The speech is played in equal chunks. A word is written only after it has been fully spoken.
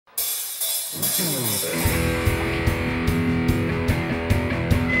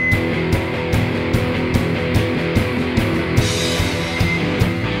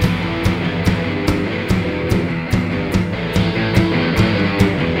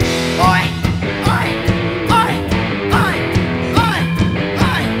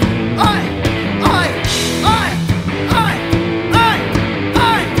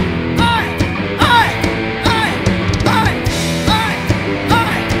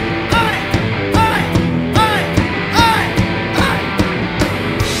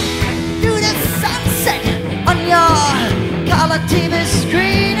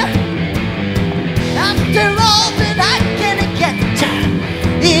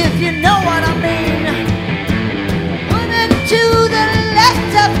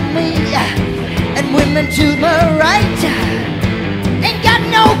To my right, ain't got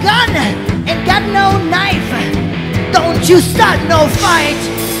no gun, ain't got no knife. Don't you start no fight.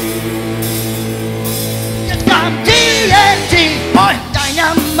 Just I'm TNT, boy,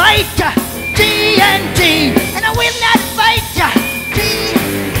 dynamite, TNT, and I will not fight.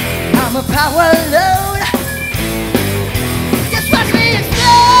 I'm a power load. Just watch me explode.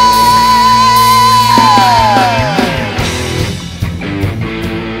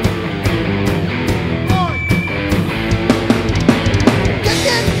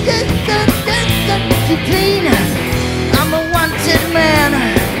 Clean. I'm a wanted man,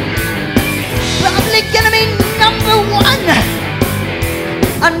 public enemy #1.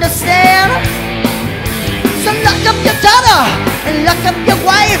 Understand? So lock up your daughter and lock up your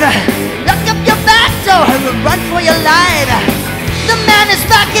wife, lock up your back door and run for your life. The man is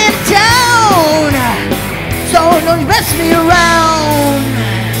back in town, so don't mess me around.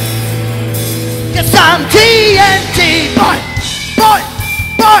 Yes, I'm TNT, boy.